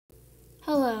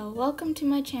Hello, welcome to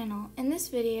my channel. In this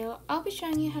video, I'll be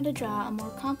showing you how to draw a more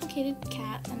complicated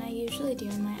cat than I usually do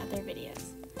in my other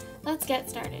videos. Let's get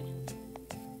started.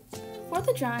 For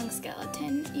the drawing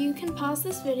skeleton, you can pause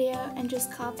this video and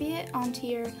just copy it onto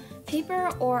your paper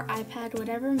or iPad,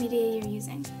 whatever media you're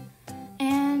using.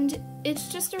 And it's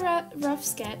just a rough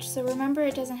sketch, so remember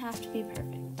it doesn't have to be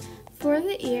perfect. For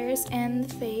the ears and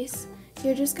the face,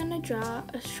 you're just going to draw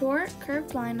a short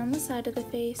curved line on the side of the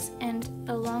face and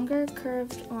a longer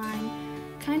curved line,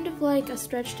 kind of like a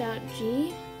stretched out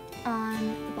G on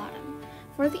the bottom.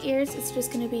 For the ears, it's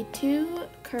just going to be two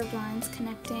curved lines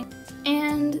connecting,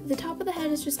 and the top of the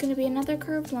head is just going to be another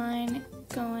curved line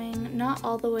going not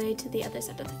all the way to the other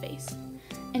side of the face.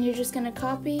 And you're just going to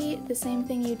copy the same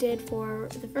thing you did for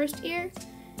the first ear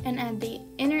and add the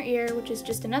inner ear, which is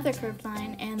just another curved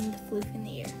line, and the floof in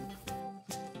the ear.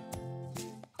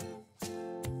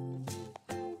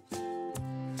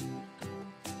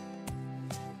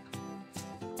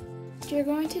 You're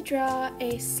going to draw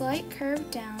a slight curve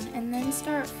down and then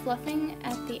start fluffing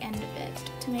at the end of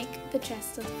it to make the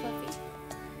chest look fluffy.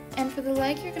 And for the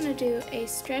leg, you're going to do a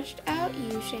stretched out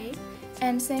U shape,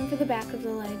 and same for the back of the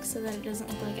leg so that it doesn't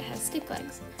look like it has stick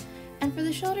legs. And for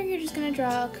the shoulder, you're just going to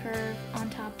draw a curve on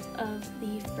top of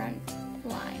the front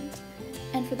line.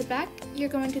 And for the back, you're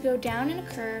going to go down in a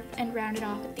curve and round it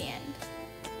off at the end.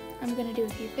 I'm going to do a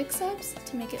few fix-ups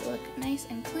to make it look nice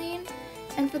and clean.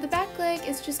 And for the back leg,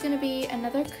 it's just going to be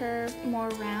another curve, more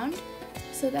round,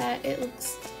 so that it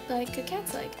looks like a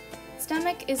cat's leg.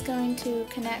 Stomach is going to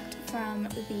connect from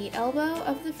the elbow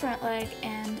of the front leg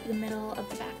and the middle of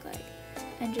the back leg.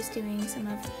 And just doing some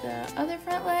of the other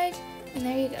front leg, and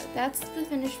there you go. That's the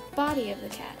finished body of the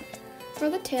cat. For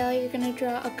the tail, you're going to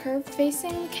draw a curve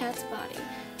facing the cat's body,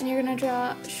 and you're going to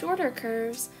draw shorter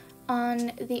curves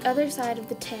on the other side of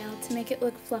the tail to make it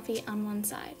look fluffy on one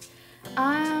side.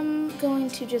 I'm going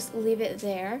to just leave it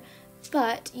there,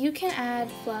 but you can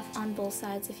add fluff on both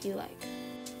sides if you like.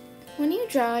 When you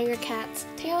draw your cat's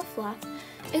tail fluff,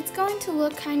 it's going to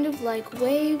look kind of like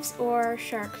waves or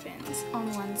shark fins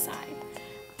on one side.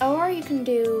 Or you can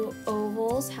do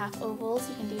ovals, half ovals,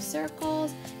 you can do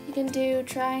circles, you can do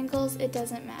triangles, it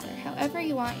doesn't matter, however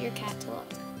you want your cat to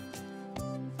look.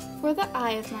 For the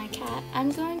eye of my cat,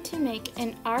 I'm going to make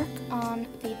an arc on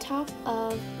the top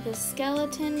of the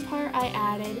skeleton part I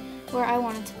added where I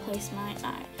wanted to place my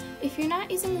eye. If you're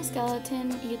not using the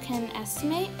skeleton, you can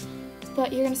estimate,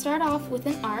 but you're going to start off with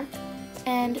an arc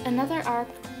and another arc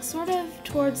sort of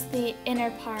towards the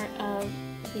inner part of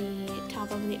the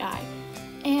top of the eye.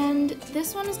 And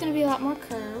this one is going to be a lot more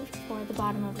curved for the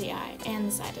bottom of the eye and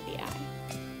the side of the eye.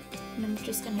 And I'm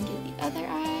just going to do the other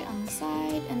eye on the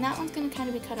side, and that one's going to kind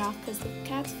of be cut off because the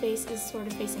cat's face is sort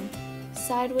of facing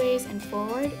sideways and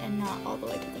forward and not all the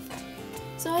way to the front.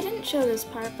 So I didn't show this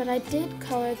part, but I did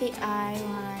color the eye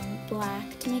line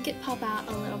black to make it pop out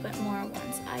a little bit more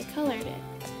once I colored it.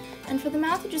 And for the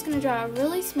mouth, you're just going to draw a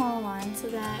really small line so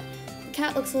that the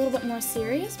cat looks a little bit more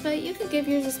serious, but you could give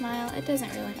yours a smile, it doesn't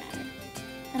really matter.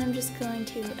 And I'm just going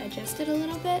to adjust it a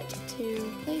little bit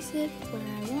to place it where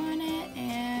I want it,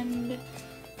 and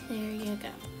there you go.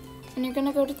 And you're going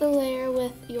to go to the layer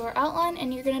with your outline,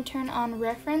 and you're going to turn on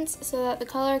reference so that the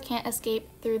color can't escape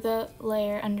through the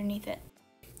layer underneath it.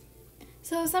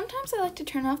 So sometimes I like to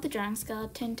turn off the drawing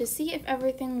skeleton to see if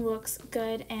everything looks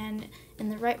good and in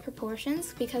the right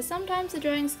proportions, because sometimes the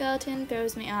drawing skeleton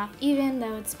throws me off even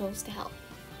though it's supposed to help.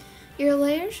 Your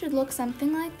layer should look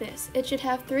something like this. It should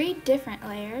have 3 different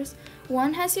layers.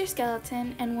 One has your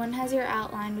skeleton, and one has your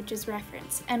outline, which is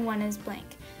reference, and one is blank.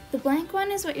 The blank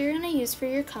one is what you're going to use for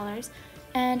your colors,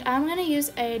 and I'm going to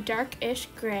use a darkish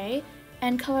gray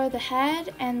and color the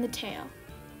head and the tail.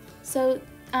 So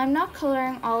I'm not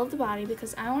coloring all of the body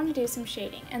because I want to do some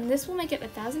shading, and this will make it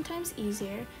 1,000 times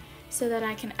easier so that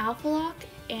I can alpha lock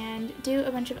and do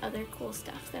a bunch of other cool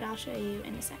stuff that I'll show you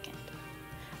in a second.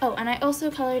 Oh, and I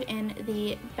also colored in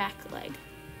the back leg.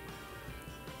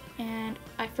 And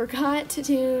I forgot to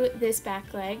do this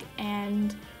back leg,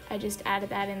 and I just added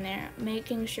that in there,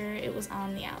 making sure it was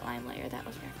on the outline layer that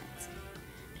was referenced.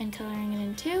 And coloring it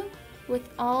in 2 with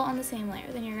all on the same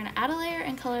layer. Then you're going to add a layer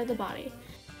and color the body.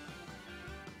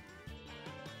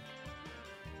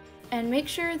 And make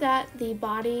sure that the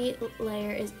body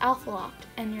layer is alpha locked,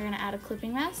 and you're going to add a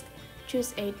clipping mask,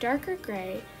 choose a darker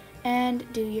gray,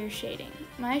 and do your shading.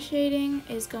 My shading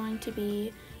is going to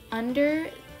be under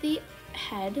the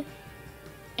head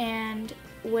and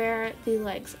where the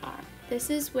legs are.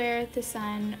 This is where the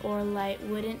sun or light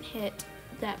wouldn't hit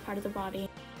that part of the body.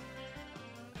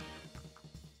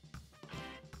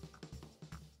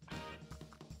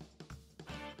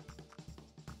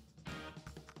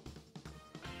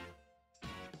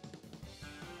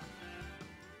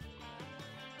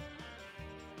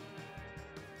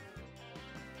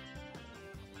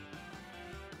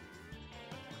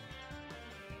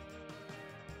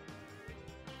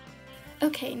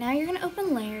 Okay, now you're going to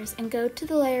open layers and go to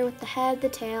the layer with the head, the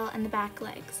tail, and the back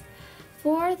legs.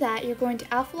 For that, you're going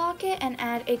to alpha lock it and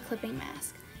add a clipping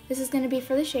mask. This is going to be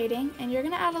for the shading, and you're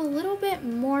going to add a little bit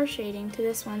more shading to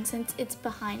this one since it's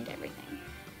behind everything.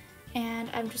 And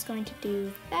I'm just going to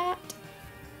do that.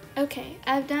 Okay,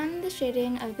 I've done the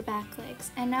shading of the back legs,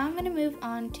 and now I'm going to move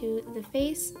on to the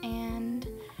face, and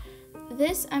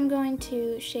this I'm going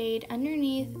to shade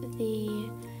underneath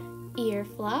the ear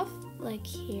fluff, like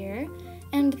here,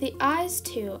 and the eyes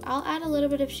too. I'll add a little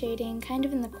bit of shading kind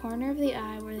of in the corner of the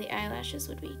eye where the eyelashes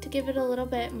would be to give it a little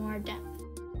bit more depth.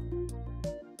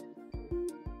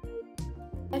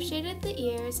 I've shaded the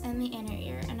ears and the inner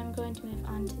ear, and I'm going to move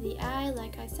on to the eye.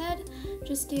 Like I said,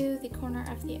 just do the corner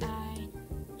of the eye,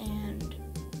 and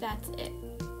that's it.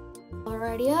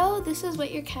 Alrighty-o, this is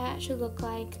what your cat should look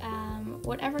like,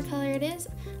 whatever color it is.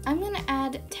 I'm going to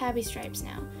add tabby stripes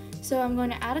now. So I'm going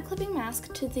to add a clipping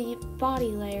mask to the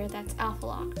body layer that's alpha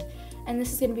locked. And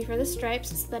this is going to be for the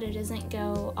stripes so that it doesn't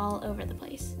go all over the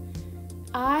place.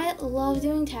 I love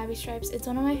doing tabby stripes. It's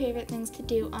one of my favorite things to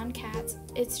do on cats.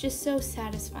 It's just so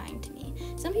satisfying to me.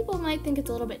 Some people might think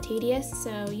it's a little bit tedious,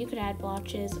 so you could add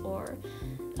blotches or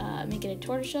make it a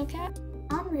tortoiseshell cat.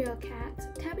 On real cats,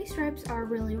 tabby stripes are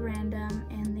really random,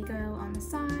 and they go on the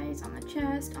sides, on the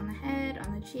chest, on the head,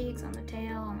 on the cheeks, on the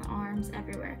tail, on the arms,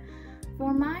 everywhere.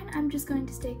 For mine, I'm just going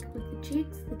to stick with the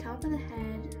cheeks, the top of the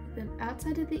head, the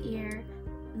outside of the ear,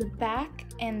 the back,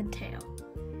 and the tail.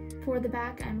 For the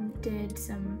back, I did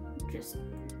some just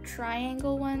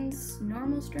triangle ones,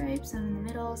 normal stripes, some in the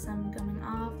middle, some going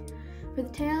off. For the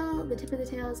tail, the tip of the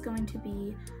tail is going to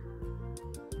be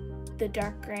the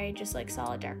dark gray, just like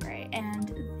solid dark gray,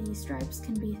 and the stripes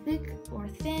can be thick or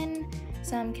thin,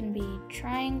 some can be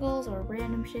triangles or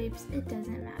random shapes, it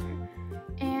doesn't matter.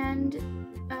 And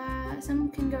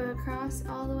some can go across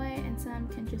all the way and some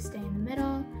can just stay in the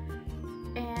middle.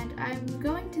 And I'm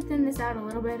going to thin this out a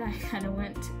little bit. I kind of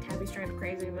went tabby stripe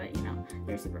crazy, but you know,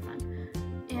 they're super fun.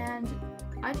 And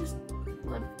I just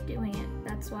love doing it.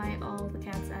 That's why all the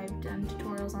cats I've done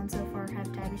tutorials on so far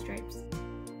have tabby stripes.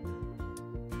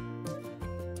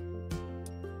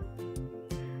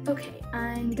 Okay,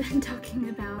 I'm done talking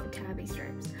about tabby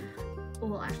stripes.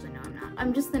 Well, actually, no, I'm not.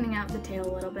 I'm just thinning out the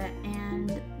tail a little bit,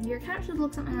 and your cat should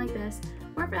look something like this.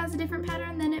 Or if it has a different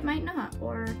pattern, then it might not.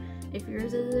 Or if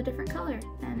yours is a different color,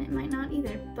 then it might not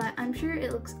either. But I'm sure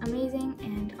it looks amazing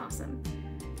and awesome.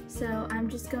 So I'm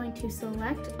just going to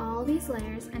select all these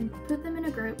layers and put them in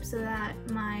a group so that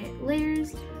my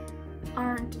layers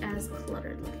aren't as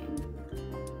cluttered looking.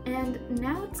 And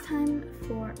now it's time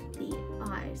for the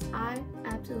eyes. I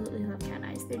absolutely love cat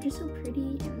eyes. They're just so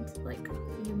pretty and like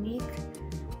unique.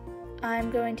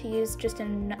 I'm going to use just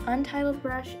an untitled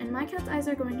brush, and my cat's eyes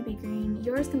are going to be green.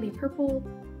 Yours can be purple,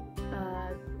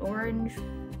 orange,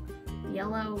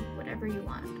 yellow, whatever you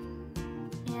want.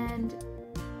 And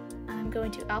I'm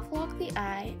going to alpha lock the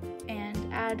eye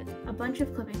and add a bunch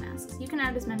of clipping masks. You can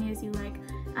add as many as you like.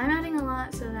 I'm adding a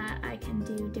lot so that I can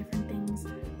do different things.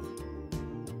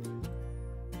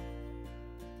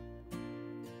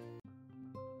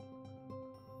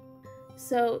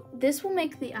 So this will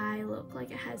make the eye look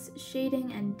like it has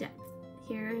shading and depth.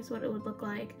 Here's what it would look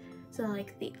like. So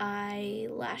like the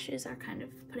eyelashes are kind of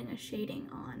putting a shading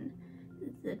on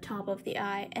the top of the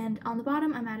eye, and on the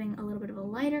bottom I'm adding a little bit of a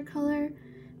lighter color.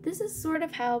 This is sort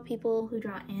of how people who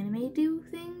draw anime do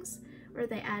things, where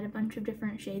they add a bunch of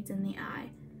different shades in the eye.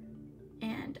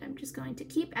 And I'm just going to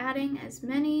keep adding as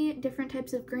many different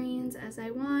types of greens as I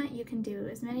want. You can do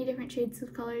as many different shades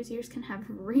of colors. Yours can have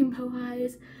rainbow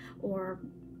eyes or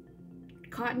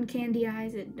cotton candy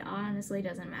eyes. It honestly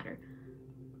doesn't matter.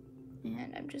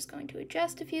 And I'm just going to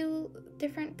adjust a few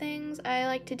different things. I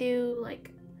like to do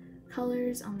like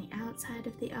colors on the outside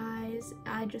of the eyes.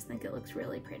 I just think it looks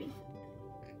really pretty.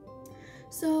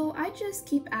 So I just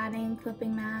keep adding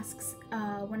clipping masks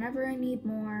whenever I need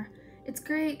more. It's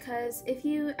great because if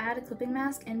you add a clipping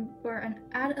mask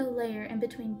add a layer in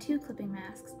between two clipping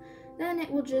masks, then it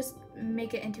will just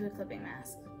make it into a clipping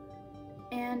mask.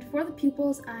 And for the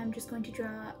pupils, I'm just going to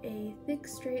draw a thick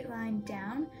straight line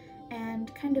down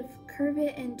and kind of curve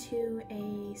it into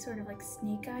a sort of like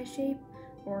snake eye shape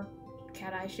or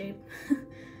cat eye shape.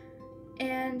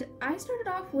 And I started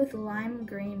off with lime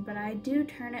green, but I do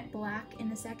turn it black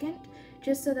in a second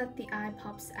just so that the eye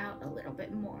pops out a little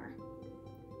bit more.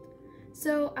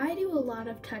 So I do a lot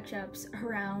of touch-ups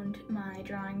around my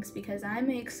drawings because I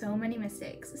make so many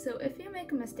mistakes. So if you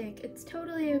make a mistake, it's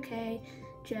totally okay.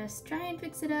 Just try and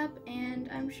fix it up and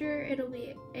I'm sure it'll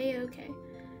be a-okay.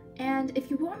 And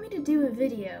if you want me to do a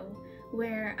video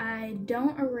where I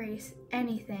don't erase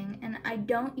anything and I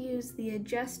don't use the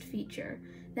adjust feature,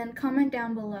 then comment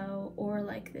down below or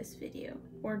like this video,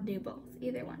 or do both,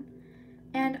 either one.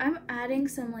 And I'm adding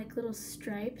some like little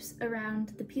stripes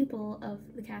around the pupil of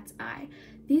the cat's eye.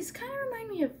 These kind of remind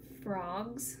me of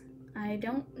frogs. I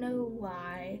don't know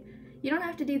why. You don't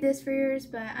have to do this for yours,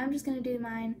 but I'm just going to do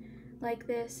mine like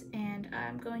this, and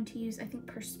I'm going to use, I think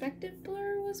perspective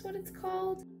blur was what it's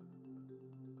called.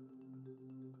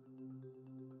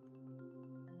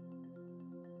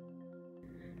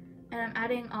 And I'm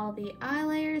adding all the eye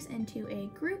layers into a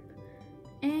group,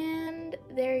 and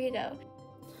there you go.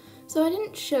 So I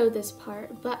didn't show this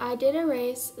part, but I did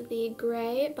erase the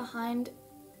gray behind,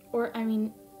 or I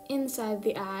mean inside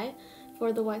the eye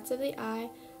for the whites of the eye,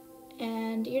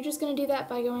 and you're just going to do that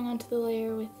by going onto the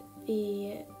layer with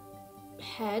the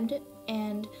head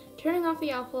and turning off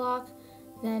the alpha lock,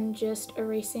 then just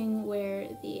erasing where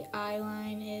the eye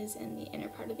line is in the inner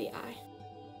part of the eye.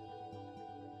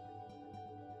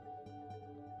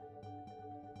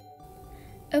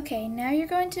 Okay, now you're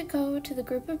going to go to the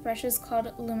group of brushes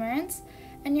called Lumerance,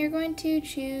 and you're going to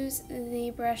choose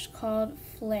the brush called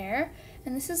Flare,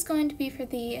 and this is going to be for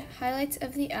the highlights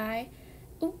of the eye.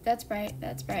 Oh, that's bright,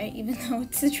 even though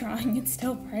it's a drawing, it's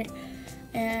still bright.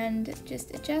 And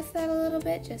just adjust that a little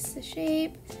bit, just the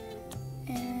shape,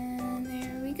 and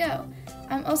there we go.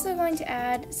 I'm also going to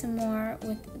add some more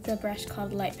with the brush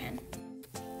called Light Pen.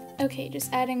 Okay,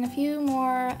 just adding a few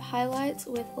more highlights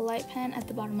with a light pen at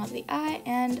the bottom of the eye,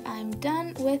 and I'm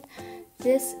done with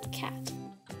this cat.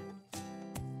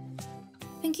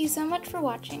 Thank you so much for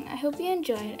watching. I hope you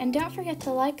enjoyed, and don't forget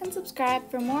to like and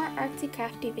subscribe for more artsy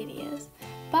crafty videos.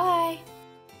 Bye!